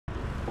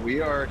We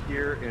are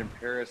here in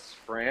Paris,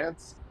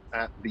 France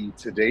at the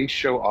Today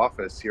Show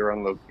office here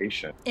on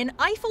location. An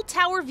Eiffel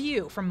Tower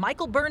view from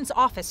Michael Burns'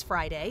 office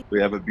Friday.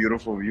 We have a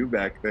beautiful view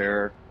back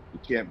there. You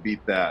can't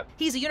beat that.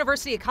 He's a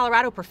University of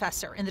Colorado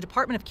professor in the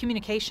Department of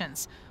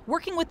Communications,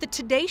 working with the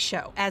Today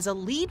Show as a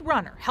lead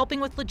runner, helping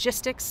with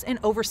logistics and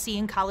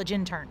overseeing college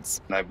interns.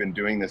 And I've been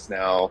doing this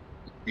now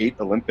 8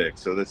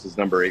 Olympics, so this is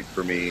number 8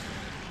 for me.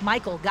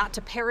 Michael got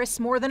to Paris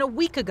more than a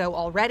week ago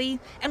already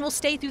and will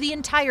stay through the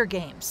entire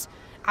games.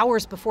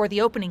 Hours before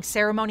the opening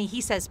ceremony, he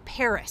says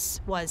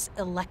Paris was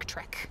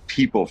electric.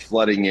 People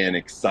flooding in,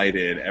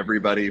 excited.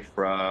 Everybody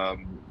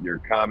from your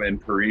common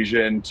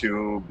Parisian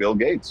to Bill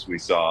Gates we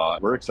saw.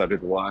 We're excited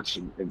to watch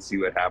and see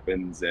what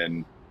happens.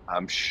 And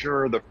I'm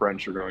sure the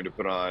French are going to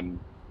put on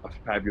a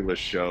fabulous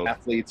show.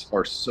 Athletes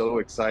are so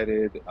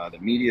excited. The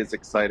media is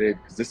excited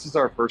because this is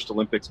our first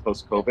Olympics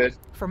post-COVID.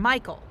 For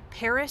Michael,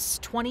 Paris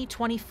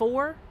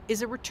 2024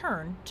 is a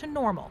return to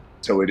normal.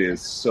 So it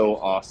is so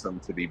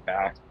awesome to be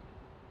back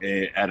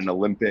at an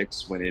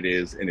Olympics when it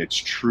is in its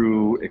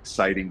true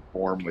exciting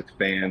form with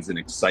fans and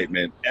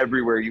excitement.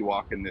 Everywhere you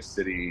walk in this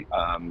city,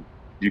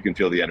 you can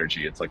feel the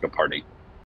energy. It's like a party.